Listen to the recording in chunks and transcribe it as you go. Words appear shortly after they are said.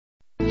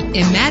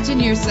Imagine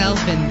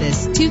yourself in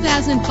this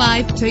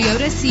 2005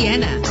 Toyota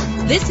Sienna.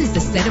 This is the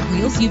set of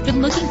wheels you've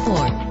been looking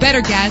for.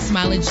 Better gas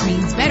mileage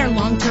means better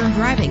long-term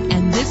driving,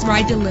 and this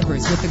ride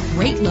delivers with a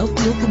great low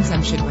fuel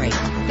consumption rate.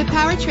 The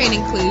powertrain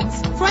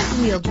includes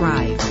front-wheel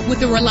drive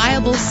with a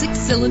reliable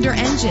 6-cylinder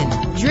engine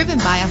driven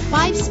by a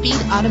 5-speed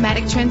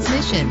automatic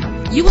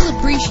transmission. You will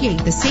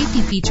appreciate the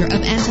safety feature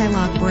of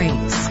anti-lock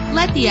brakes.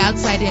 Let the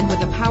outside in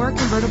with a power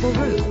convertible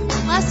roof.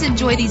 Plus,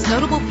 enjoy these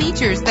notable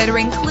features that are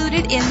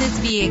included in this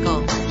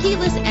vehicle: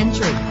 keyless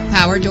entry,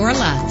 power door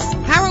locks,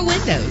 power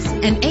windows,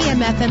 and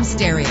AM/FM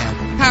stereo,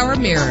 power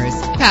mirrors,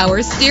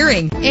 power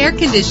steering, air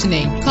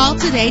conditioning. Call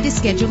today to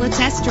schedule a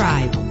test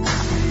drive.